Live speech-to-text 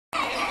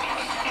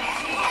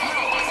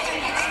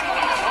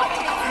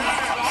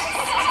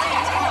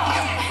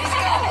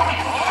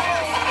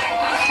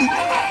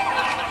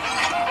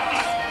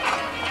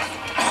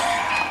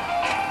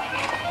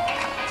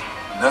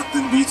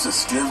beats a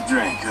stiff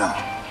drink, huh?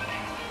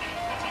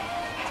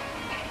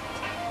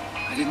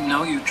 I didn't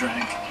know you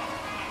drank.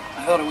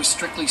 I thought it was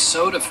strictly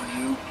soda for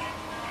you.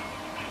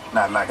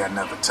 Not like I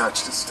never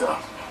touched the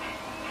stuff.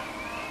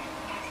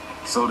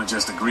 Soda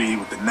just agreed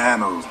with the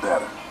nanos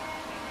better.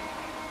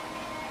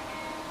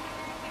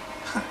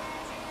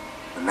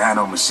 The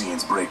nano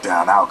machines break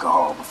down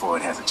alcohol before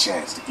it has a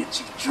chance to get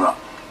you drunk.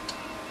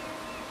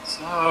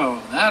 So,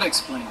 that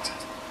explains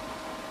it.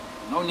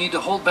 No need to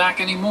hold back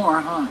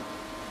anymore, huh?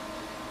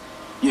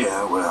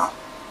 Yeah, well,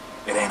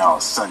 it ain't all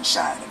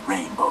sunshine and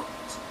rainbows.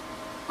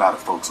 A lot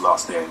of folks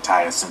lost their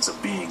entire sense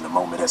of being the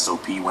moment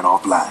SOP went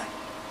offline.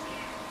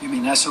 You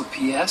mean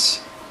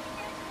SOPS?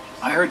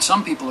 I heard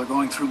some people are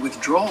going through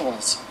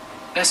withdrawals.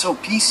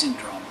 SOP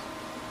syndrome.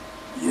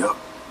 Yep.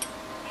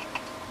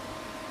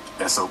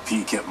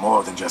 SOP kept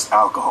more than just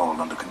alcohol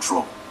under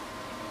control.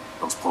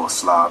 Those poor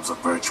slobs are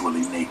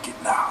virtually naked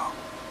now.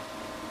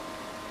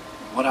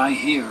 What I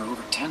hear,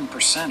 over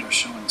 10% are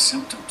showing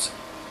symptoms.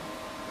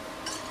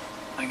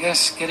 I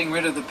guess getting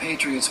rid of the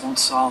Patriots won't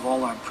solve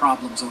all our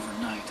problems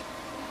overnight.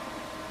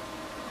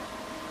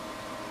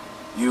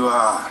 You,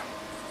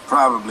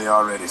 probably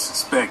already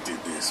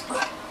suspected this,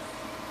 but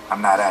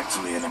I'm not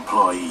actually an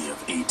employee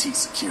of AT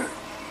Security.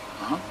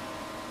 Huh?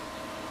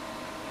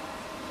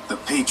 The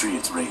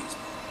Patriots raised me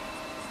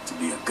to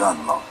be a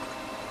gun lawyer.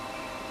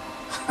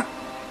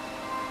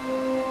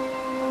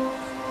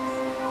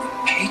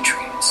 The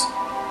Patriots?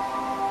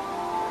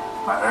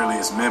 My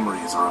earliest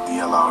memories are of the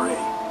LRA.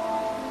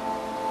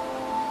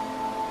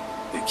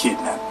 They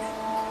kidnapped me,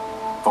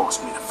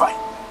 forced me to fight.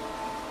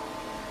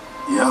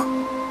 Yep.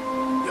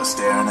 You're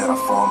staring at a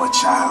former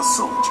child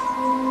soldier.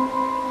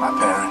 My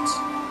parents,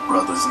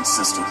 brothers and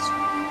sisters,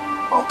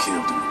 all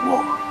killed in the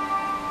war.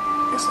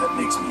 Guess that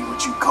makes me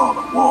what you call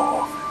a war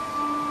orphan.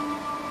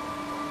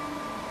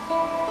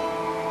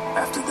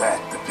 After that,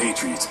 the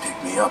Patriots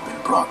picked me up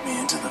and brought me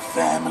into the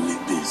family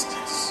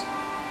business.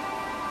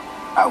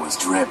 I was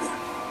Drebin,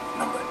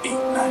 number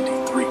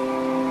 893.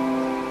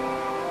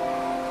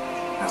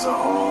 There's a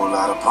whole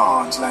lot of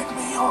pawns like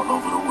me all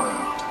over the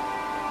world.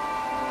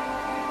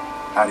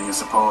 How do you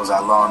suppose I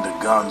laundered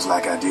guns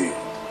like I did?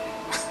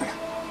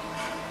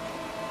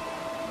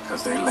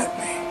 Because they let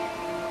me.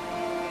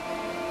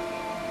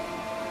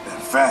 In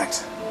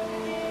fact,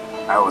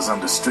 I was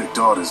under strict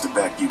orders to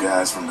back you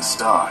guys from the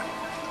start.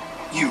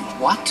 You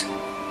what?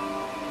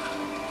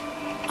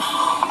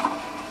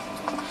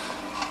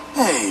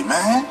 Hey,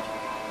 man.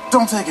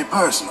 Don't take it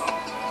personal.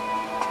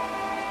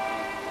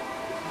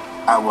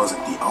 I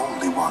wasn't the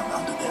only one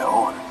under their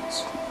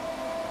orders.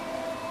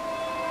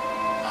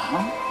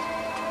 Huh?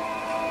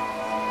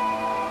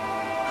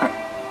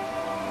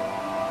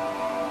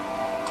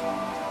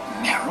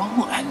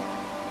 Meryl and...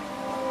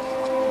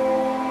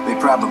 They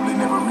probably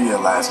never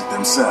realized it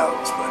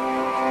themselves, but...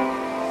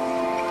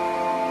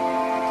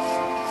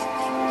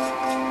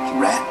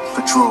 Rat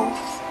Patrol,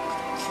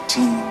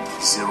 Team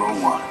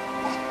 01.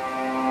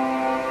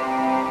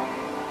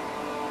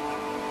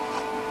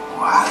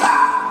 Voila.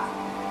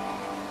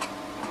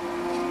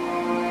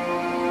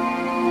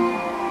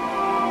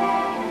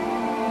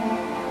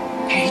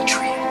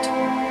 Patriot.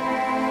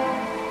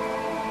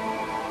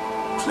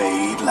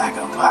 Played like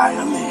a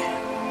violin.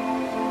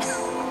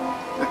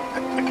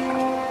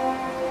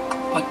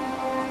 But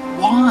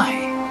why?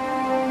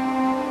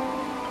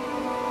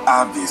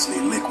 Obviously,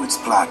 Liquid's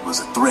plot was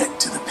a threat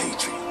to the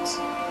Patriots.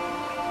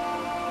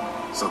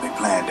 So they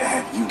planned to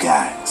have you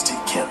guys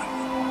take care of it.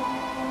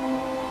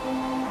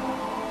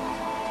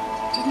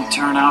 Didn't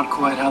turn out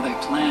quite how they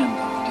planned,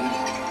 though, did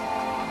it?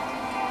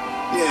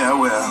 Yeah,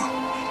 well,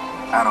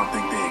 I don't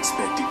think they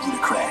expected you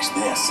to crash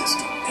their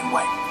system and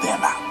wipe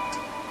them out.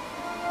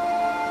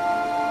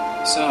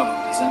 So,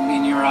 does that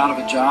mean you're out of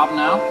a job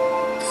now?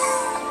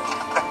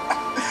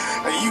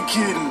 Are you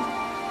kidding?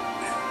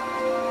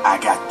 I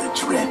got the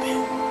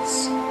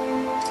Drebins.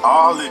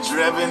 All the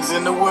Drebins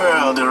in the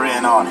world are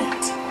in on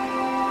it.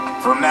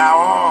 From now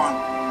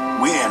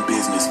on, we're in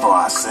business for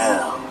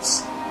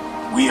ourselves.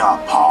 We are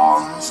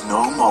pawns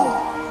no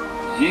more.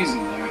 Easy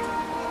there.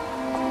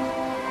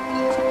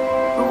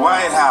 The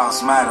White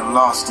House might have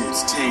lost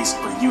its taste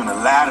for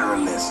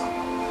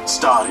unilateralism,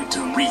 started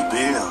to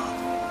rebuild.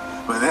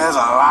 But there's a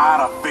lot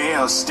of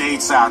failed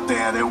states out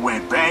there that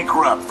went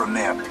bankrupt from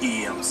their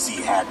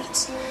PMC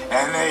habits,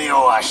 and they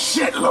owe a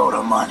shitload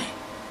of money.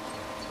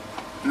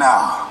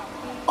 Now,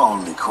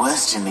 only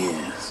question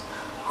is,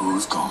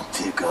 who's gonna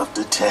pick up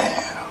the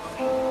tab?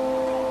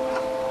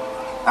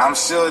 I'm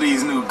sure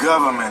these new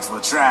governments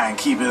will try and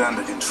keep it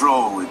under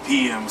control with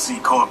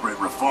PMC corporate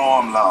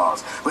reform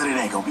laws, but it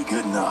ain't gonna be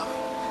good enough.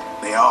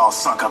 They all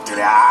sunk up to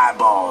their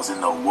eyeballs in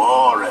the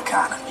war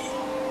economy.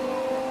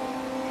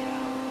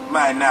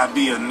 Might not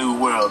be a new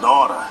world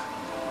order,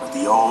 but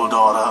the old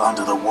order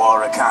under the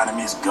war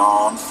economy's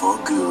gone for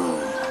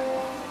good.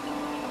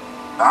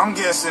 I'm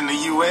guessing the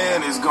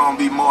UN is gonna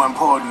be more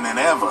important than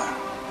ever,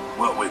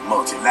 what with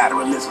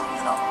multilateralism,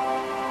 you know.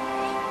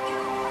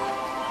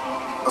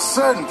 A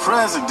certain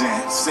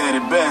president said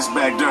it best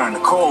back during the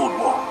Cold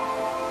War.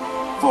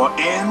 For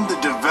in the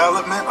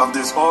development of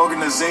this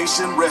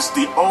organization rests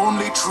the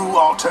only true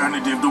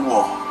alternative to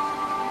war.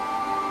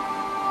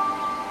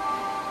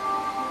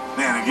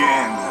 Then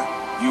again, the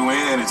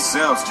UN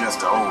itself's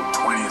just an old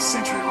 20th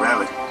century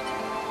relic.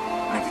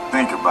 And if you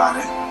think about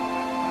it,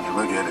 when you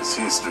look at its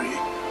history,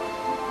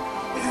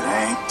 it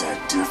ain't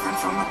that different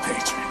from the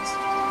Patriots.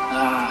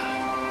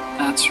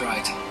 That's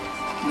right.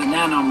 The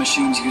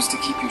nanomachines used to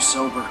keep you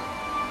sober.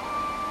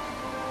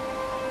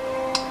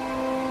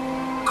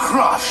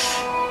 Crush.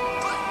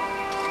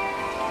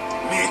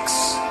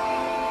 Mix.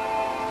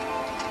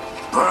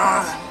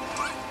 Burn.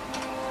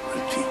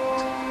 Repeat.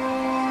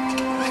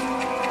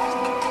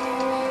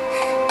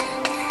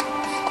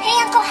 Hey,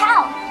 Uncle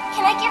Hal,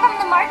 can I give him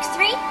the Mark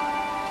III?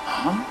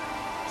 Huh?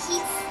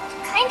 He's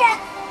kinda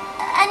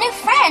a new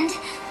friend.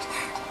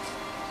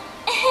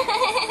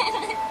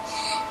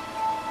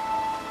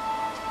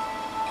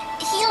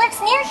 He lives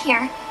near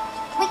here.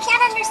 We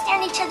can't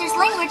understand each other's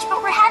language,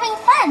 but we're having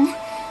fun.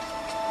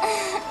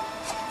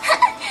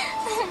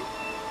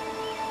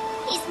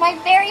 He's my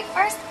very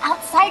first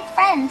outside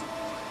friend.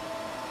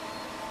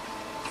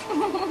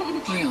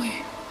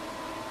 Really?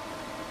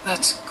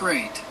 That's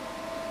great.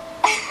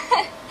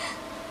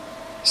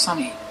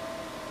 Sonny,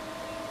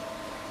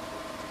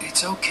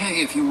 it's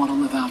okay if you want to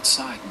live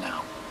outside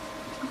now.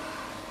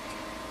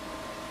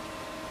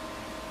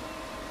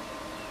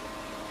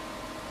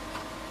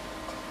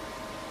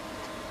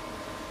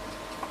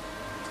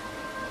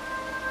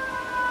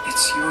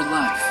 It's your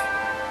life.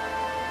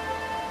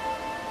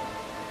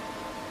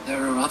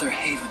 There are other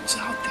havens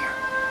out there.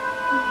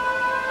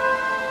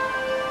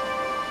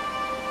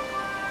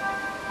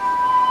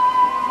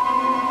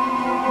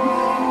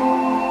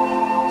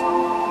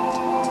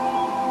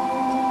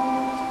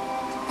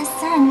 The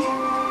sun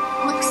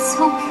looks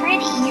so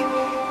pretty.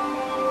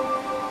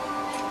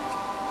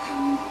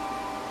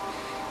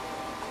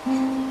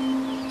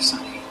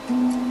 Sonny,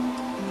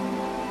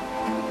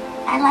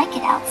 I like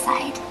it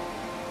outside.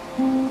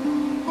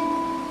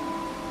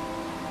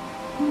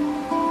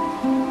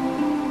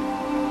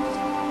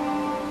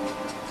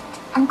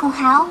 Uncle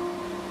Hal,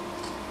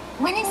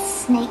 when is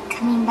Snake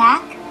coming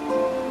back?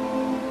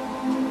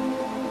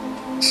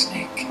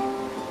 Snake.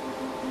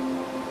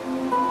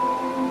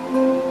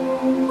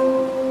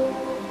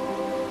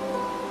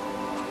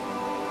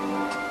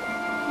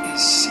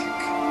 Is sick.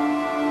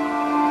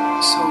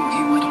 So he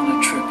went on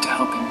a trip to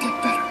help him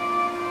get better.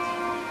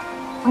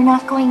 We're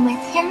not going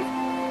with him?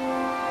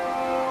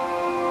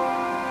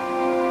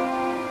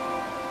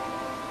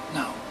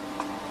 No.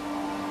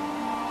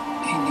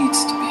 He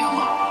needs to be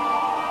alone.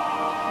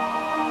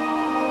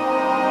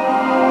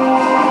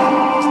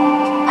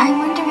 I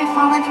wonder if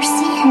I'll ever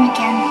see him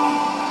again.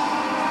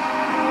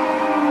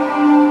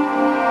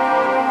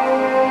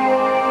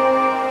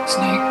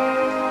 Snake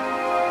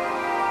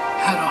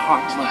had a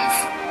hard life.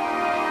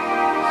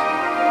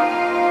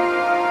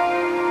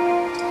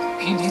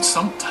 He needs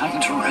some time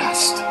to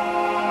rest.